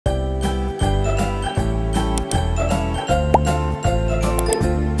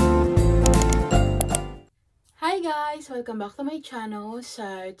welcome back to my channel.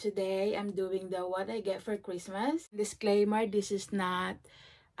 So today I'm doing the what I get for Christmas. Disclaimer,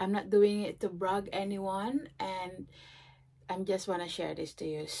 I'm not doing it to brag anyone, and I just want to share this to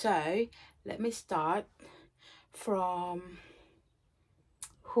you. So let me start from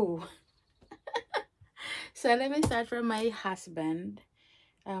who? So let me start from my husband.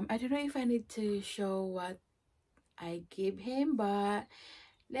 I don't know if I need to show what I give him, but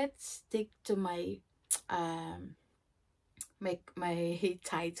let's stick to my my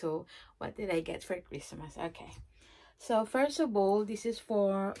title. What did I get for Christmas? Okay, so first of all, this is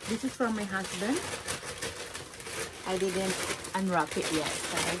from my husband. I didn't unwrap it yet,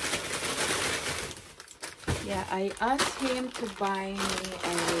 so yeah, I asked him to buy me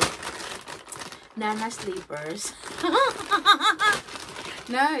a Nana slippers.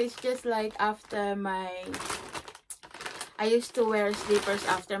 No, it's just like after I used to wear slippers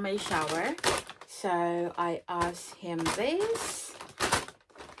after my shower. So I asked him this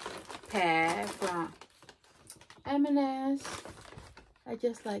pair from M&S. I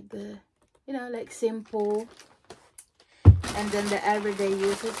just like the, like simple. And then the everyday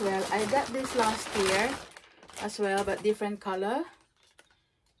use as well. I got this last year as well, but different color.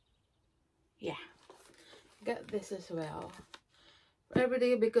 Yeah, got this as well.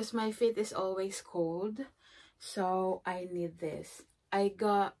 Everyday because my feet is always cold. So I need this. I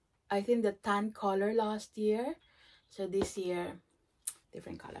got, I think, the tan color last year. So this year,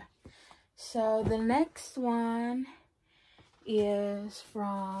 different color. So the next one is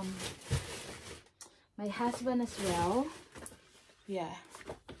from my husband as well. Yeah,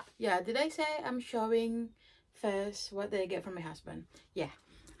 did I say I'm showing first what did I get from my husband? Yeah,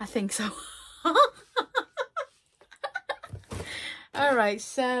 I think so. All right,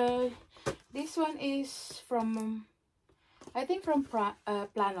 so this one is from, I think, from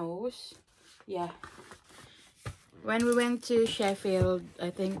Planos. Yeah, when we went to Sheffield, I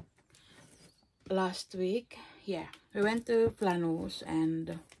think last week, yeah, we went to Planos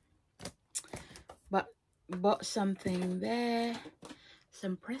and bought something there,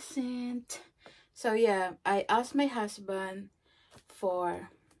 some present. So yeah, I asked my husband for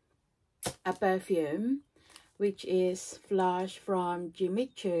a perfume, which is Flush from Jimmy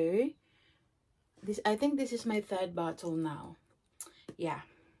Choo. I think this is my third bottle now. Yeah,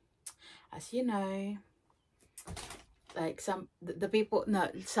 as you know, like the people, no,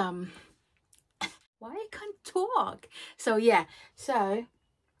 some why I can't talk. So yeah, so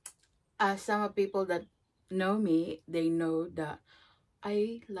some of people that know me, they know that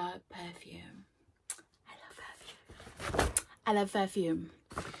I love perfume. I love perfume.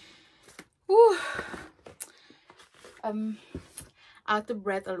 Whew. Out of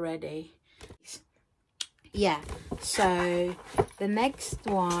breath already. Yeah, so the next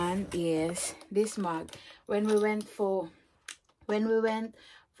one is this mug. When we went for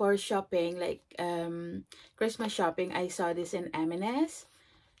shopping, like Christmas shopping, I saw this in M&S.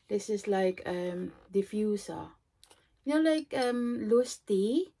 This is like diffuser, like loose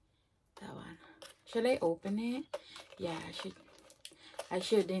tea, that one. Should I open it? Yeah, I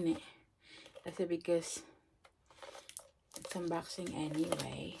should, innit? That's it, because it's unboxing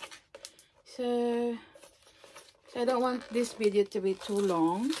anyway. So I don't want this video to be too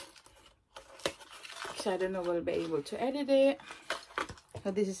long, so I don't know if we'll be able to edit it.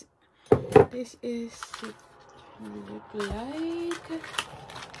 So this is it look like.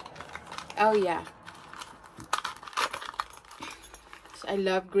 Oh yeah, so I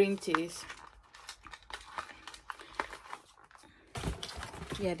love green teas.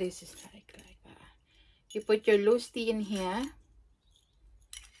 Yeah, this is like that. You put your loose tea in here,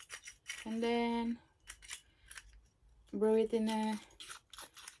 and then brew it in a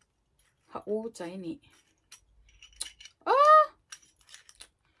hot water in it. Oh,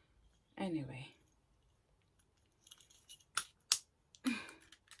 anyway,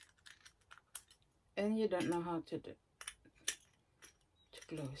 and you don't know how to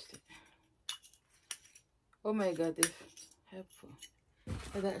close it. Oh my god, it's helpful.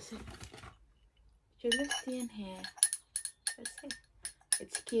 So that's it. Put your loose tea in here. That's it.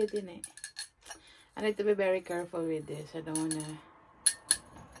 It's cute, isn't it? I need to be very careful with this. I don't want to.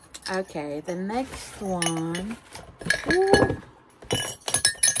 Okay, the next one. Ooh.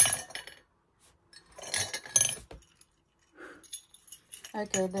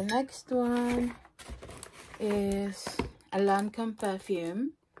 Okay, the next one is a Lancome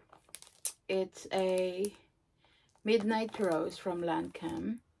perfume. It's a Midnight Rose from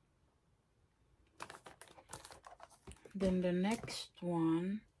Lancome. Then the next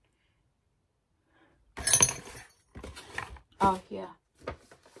one, oh yeah,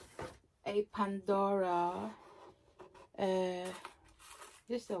 a Pandora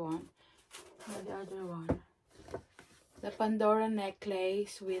This is the one. Or the other one. The Pandora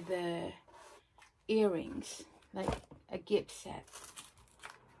necklace with the earrings, like a gift set.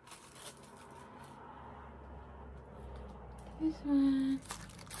 This one.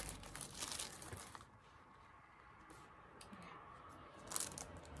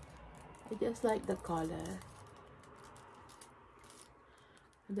 I just like the color.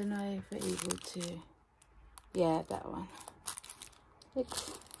 I don't know if I'm able to. Yeah, that one.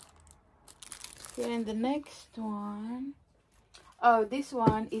 And the next one. Oh, this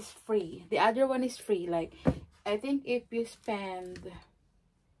one is free. The other one is free. Like, I think if you spend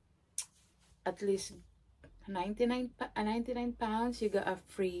at least 99 pounds, you got a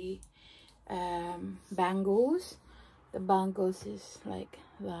free bangles. The bangles is like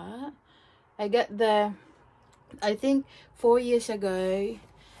that. I got the, I think 4 years ago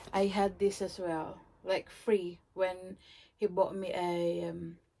I had this as well, like free, when he bought me a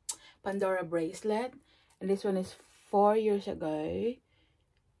Pandora bracelet. And this one is 4 years ago.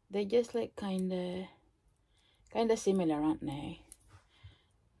 They're just like kind of similar, aren't they?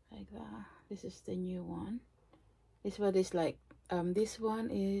 Like that. This is the new one. This one is like this one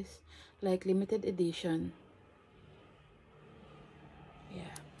is like limited edition.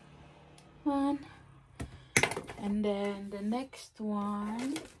 Yeah, one. And then the next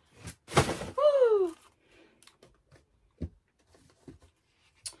one. Woo!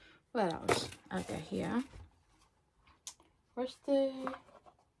 What else? Okay, here. Where's the...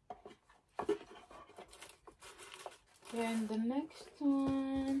 And the next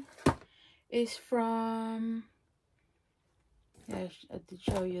one is from... Yeah, I did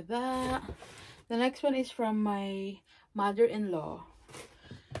show you that. The next one is from my mother-in-law.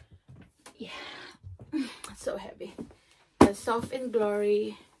 Yeah. So heavy. The Soft and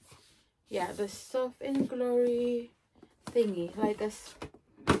Glory. Yeah, the Soft and Glory thingy. Like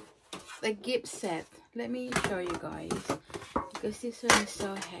a gift set. Let me show you guys. Because this one is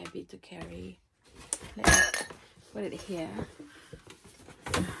so heavy to carry. Let me put it here.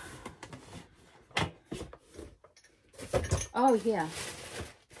 Oh yeah.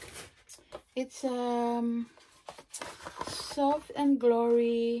 It's Soft and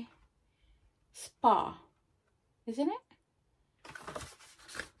Glory Spa. Isn't it?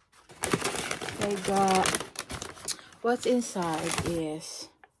 They got, what's inside is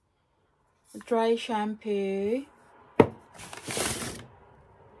dry shampoo.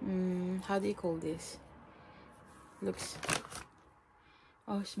 How do you call this? Looks,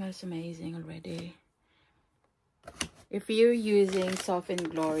 oh, smells amazing already. If you're using Soft and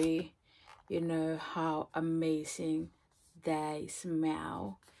Glory, you know how amazing they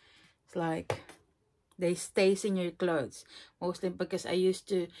smell. It's like they stays in your clothes, mostly because I used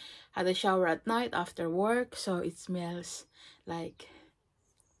to have a shower at night after work, so it smells like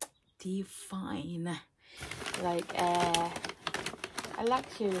divine, like a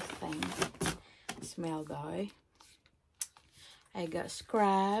luxurious thing. Smell though. I got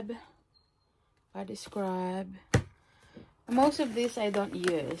scrub, body scrub. Most of this I don't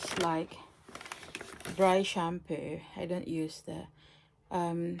use, like dry shampoo. I don't use the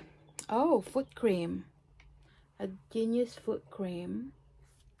oh, foot cream. A Genius foot cream.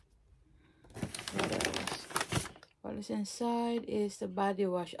 What else? What is inside is the body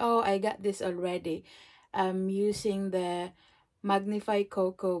wash. Oh, I got this already. I'm using the Magnify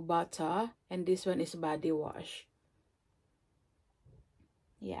Cocoa Butter, and this one is body wash.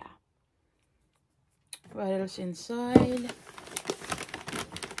 Yeah. What else inside?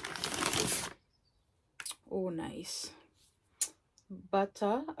 Oh, nice.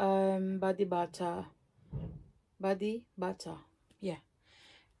 Butter, body butter. Body butter. Yeah.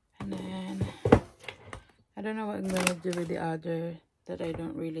 And then I don't know what I'm gonna do with the other that I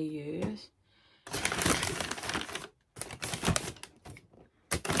don't really use.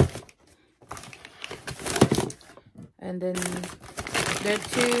 And then there are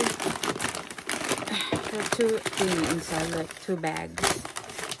two things inside, like 2 bags.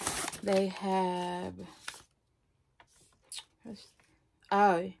 They have,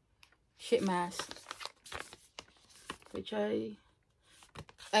 oh, sheet mask, which I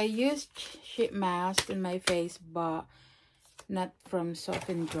used sheet mask in my face, but not from Soft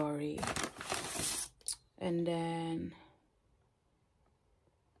and Glory. And then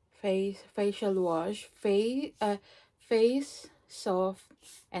facial wash, face soft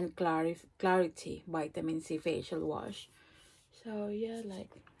and clarity vitamin C facial wash. So yeah, like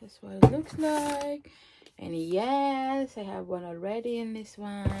that's what it looks like. And yes, I have one already in this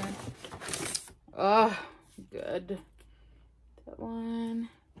one. Oh, good. That one.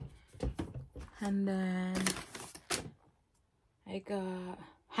 And then I got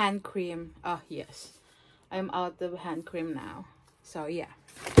hand cream. Oh yes, I'm out of hand cream now. So yeah,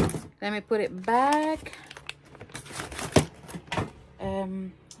 let me put it back.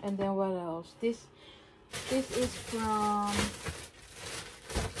 And then what else? This is from,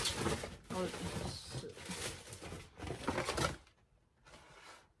 oh,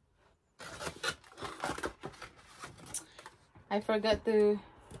 I forgot to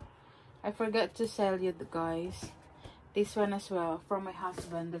sell you the guys this one as well, from my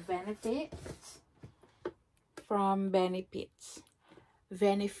husband, the Benefits, from Benefits.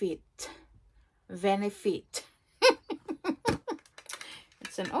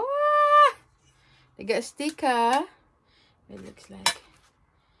 It's an, oh, I got a sticker. It looks like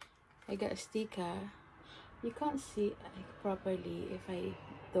I got a sticker. You can't see it properly if I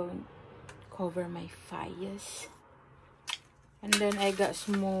don't cover my face. And then I got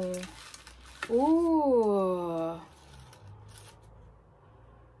small. Ooh,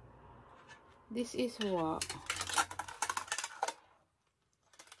 this is what?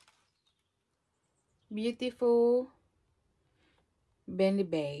 Beautiful Benny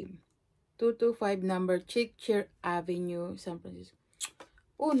Babe, 225 number Chick Avenue, San Francisco.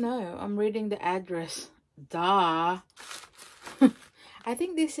 Oh no, I'm reading the address. Duh. I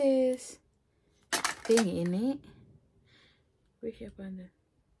think this is thingy in it. Wish upon the.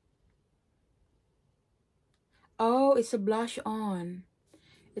 Oh, it's a blush on.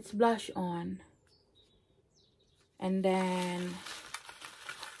 It's blush on. And then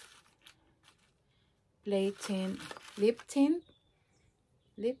play tint, lip tint,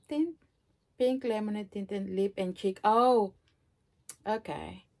 pink lemonade tinted lip and cheek. Oh,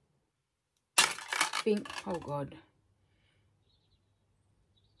 okay. Pink. Oh god.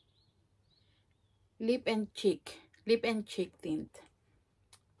 Lip and cheek tint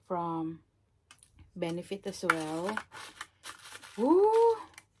from Benefit as well. Ooh,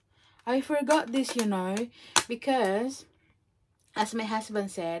 I forgot this, you know, because as my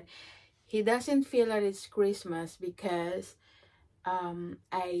husband said, he doesn't feel that it's Christmas because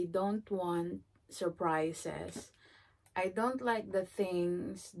I don't want surprises. I don't like the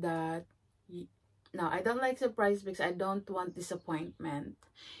things that no, I don't like surprise because I don't want disappointment.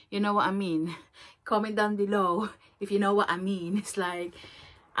 You know what I mean? Comment down below if you know what I mean. It's like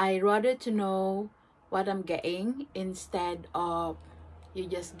I rather to know what I'm getting instead of you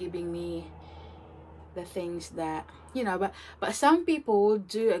just giving me the things that, you know, but some people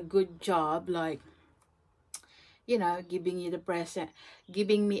do a good job, like, you know, giving you the present,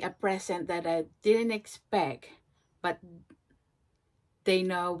 giving me a present that I didn't expect, but they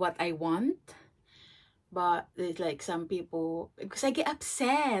know what I want. But it's like some people, because I get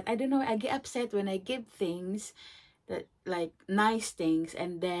upset, I don't know, I get upset when I give things that, like, nice things,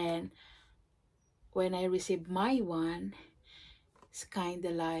 and then when I receive my one, it's kind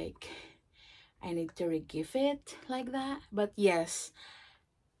of like I need to re-give it like that. But yes,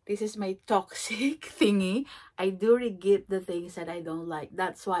 this is my toxic thingy. I do re-give the things that I don't like.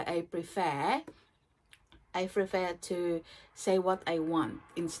 That's why I prefer to say what I want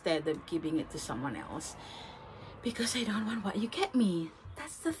instead of giving it to someone else, because I don't want what you get me.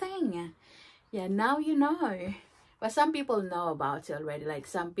 That's the thing. Yeah, now you know. But some people know about it already. Like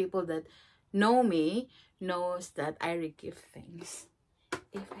some people that know me knows that I re-give things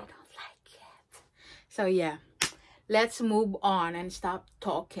if I don't like it. So yeah, let's move on and stop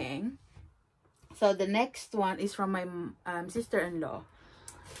talking. So the next one is from my sister-in-law.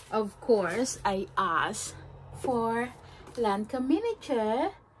 Of course, I asked for Lancome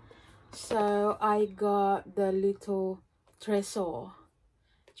miniature. So I got the little Tresor,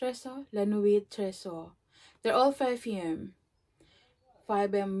 La Nuit Tresor. They're all perfume.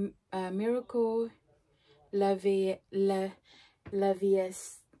 5M Miracle, La Vies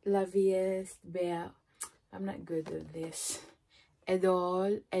Bear. I'm not good at this.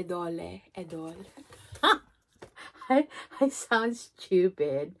 Edol. I sound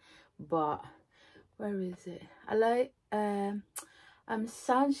stupid, but where is it? I like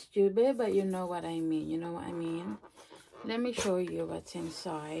sound stupid, but you know what I mean. You know what I mean. Let me show you what's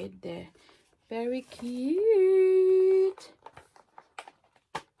inside. They're very cute.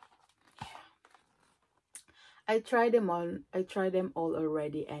 I tried them all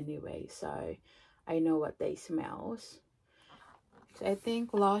already anyway, so I know what they smells. So I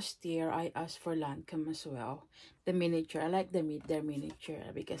think last year I asked for Lancome as well, the miniature. I like their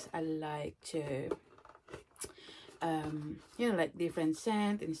miniature because I like to you know, like different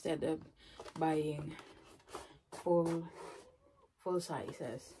scent instead of buying full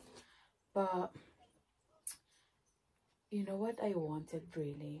sizes. But you know what I wanted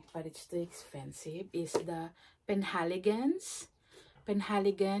really, but it's too expensive, is the Penhaligons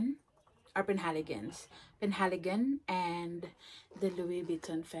Penhaligon or Penhaligons. Penhaligon and the Louis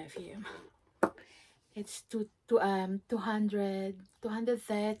Vuitton perfume. It's 200,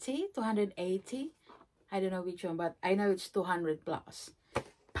 230, 280. I don't know which one, but I know it's 200 plus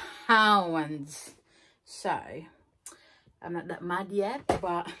pounds. So I'm not that mad yet,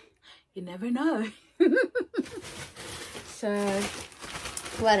 but you never know. So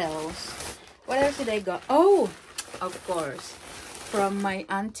what else? What else did I got? Oh, of course, from my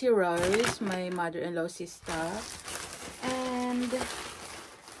Auntie Rose, my mother-in-law sister, and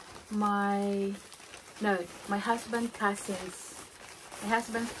my husband's cousin's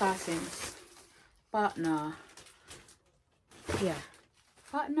partner. Yeah,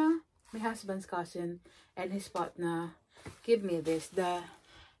 partner. My husband's cousin and his partner give me this, the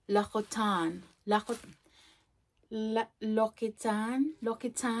L'Occitane.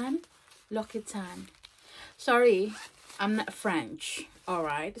 Sorry, I'm not French.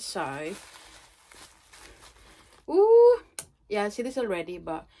 Alright, so ooh, yeah, I see this already,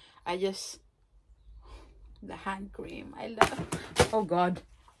 but I just, the hand cream, I love, oh god,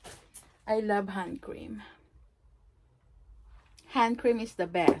 I love hand cream. Hand cream is the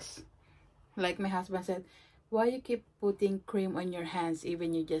best. Like my husband said, why you keep putting cream on your hands,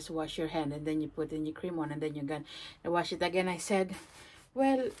 even you just wash your hand and then you put in your cream on and then you're gonna wash it again. I said,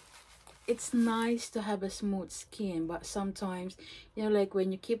 well, it's nice to have a smooth skin, but sometimes, you know, like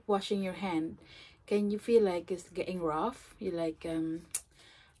when you keep washing your hand, can you feel like it's getting rough? You like,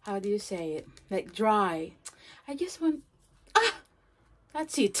 how do you say it? Like dry. I just want,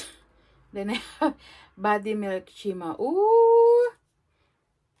 that's it. Then I have Body Milk Shimmer. Ooh.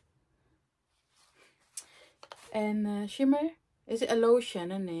 And shimmer, is it a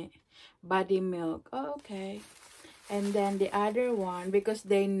lotion, isn't it? Body Milk. Oh, okay. And then the other one, because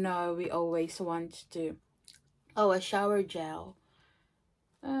they know we always want to, oh, a shower gel.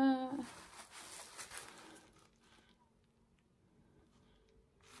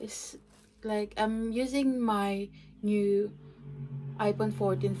 It's like I'm using my new iPhone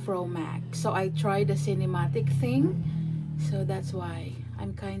 14 Pro Max, so I tried the cinematic thing, so that's why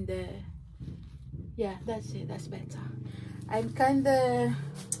I'm kind of, yeah, that's it, that's better. I'm kind of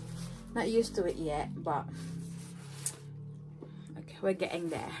not used to it yet, but okay, we're getting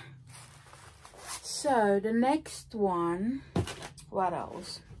there. So the next one, what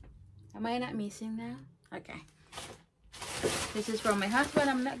else? Am I not missing now? Okay, this is from my husband.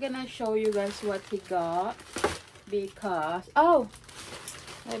 I'm not gonna show you guys what he got because, oh,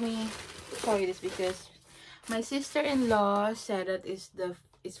 let me show you this, because my sister-in-law said that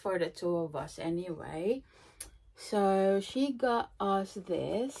it's for the two of us anyway. So she got us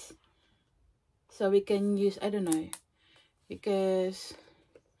this so we can use, I don't know, because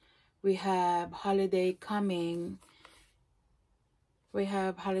we have holiday coming. We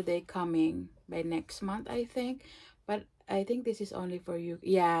have holiday coming by next month, I think. But I think this is only for you.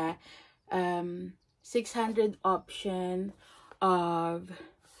 Yeah. 600 option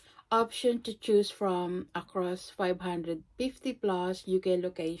to choose from across 550 plus UK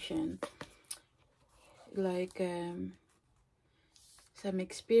location. Like some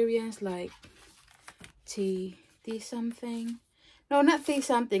experience, like tea something. No, not tea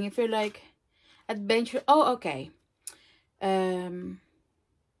something. If you're like adventure. Oh, okay. Any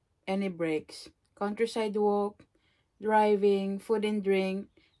breaks, countryside walk, driving, food and drink,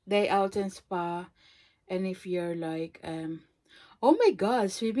 day out and spa. And if you're like oh my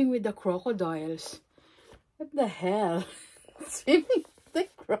god, swimming with the crocodiles. What the hell? Swimming with the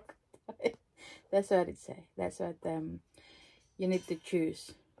crocodile. That's what it says. That's what you need to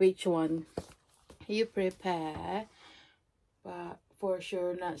choose which one you prepare. But for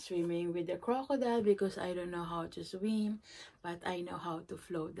sure not swimming with the crocodile, because I don't know how to swim, but I know how to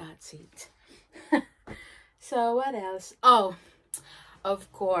float. That's it. So what else? Oh,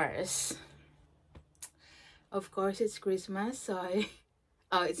 of course it's Christmas, so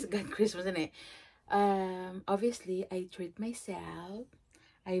oh, it's got Christmas in it. Obviously I treat myself.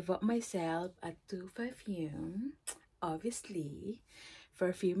 I bought myself a 2 perfume. Obviously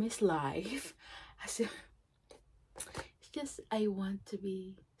perfume is life. So it's just, I want to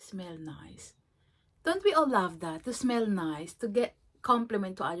smell nice. Don't we all love that, to smell nice, to get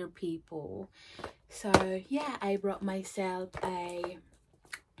compliment to other people? So yeah, I brought myself a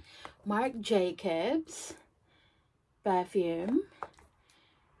Marc Jacobs perfume.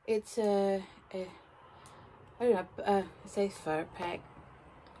 It's I don't know, it says fur pack.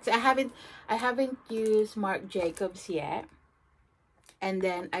 So I haven't used Marc Jacobs yet. And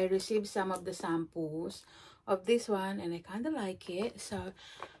then I received some of the samples of this one and I kind of like it, so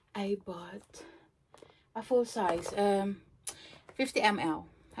I bought a full size. 50 50 ml.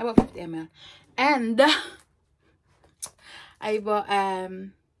 I bought 50 ml. And I bought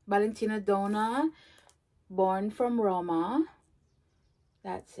Valentino Donna, Born from Roma.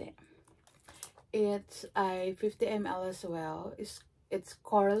 That's it. It's a 50 ml as well. It's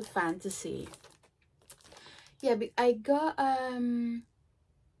Coral Fantasy. Yeah, I got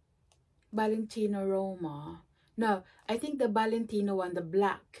Valentino Roma. No, I think the Valentino one, the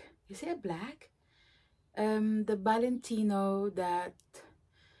black. Is it black? The Valentino that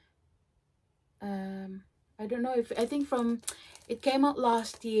I don't know if, I think from, it came out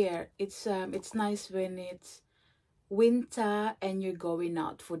last year. It's nice when it's winter and you're going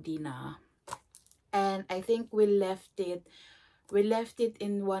out for dinner. And I think we left it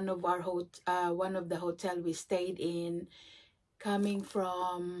in one of our one of the hotel we stayed in, coming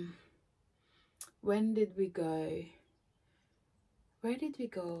from, when did we go? Where did we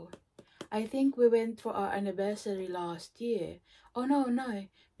go? I think we went for our anniversary last year. Oh no,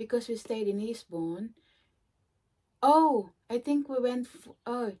 because we stayed in Eastbourne. Oh, I think we went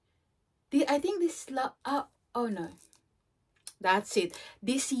I think this oh no, that's it.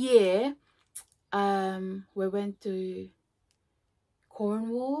 This year we went to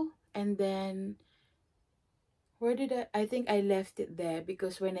Cornwall, and then where did I think I left it there,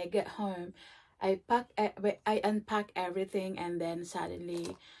 because when I get home I unpack everything, and then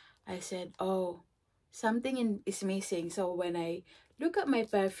suddenly I said, oh, something is missing. So when I look at my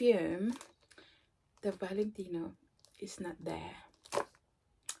perfume, the Valentino is not there.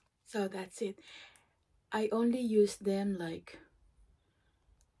 So that's it. I only use them like,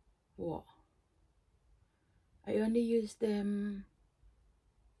 what? I only use them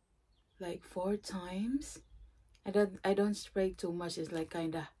like 4 times. I don't spray too much. It's like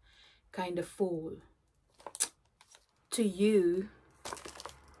kind of full. To you,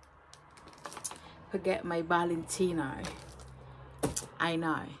 forget my Valentino. I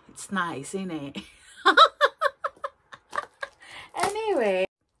know, it's nice, isn't it? Anyway,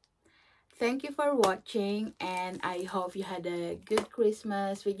 thank you for watching, and I hope you had a good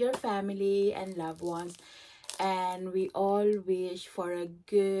Christmas with your family and loved ones, and we all wish for a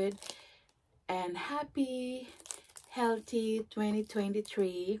good and happy, healthy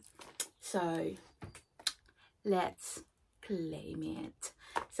 2023. So let's claim it.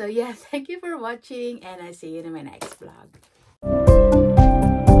 So yeah, thank you for watching, and I'll see you in my next vlog.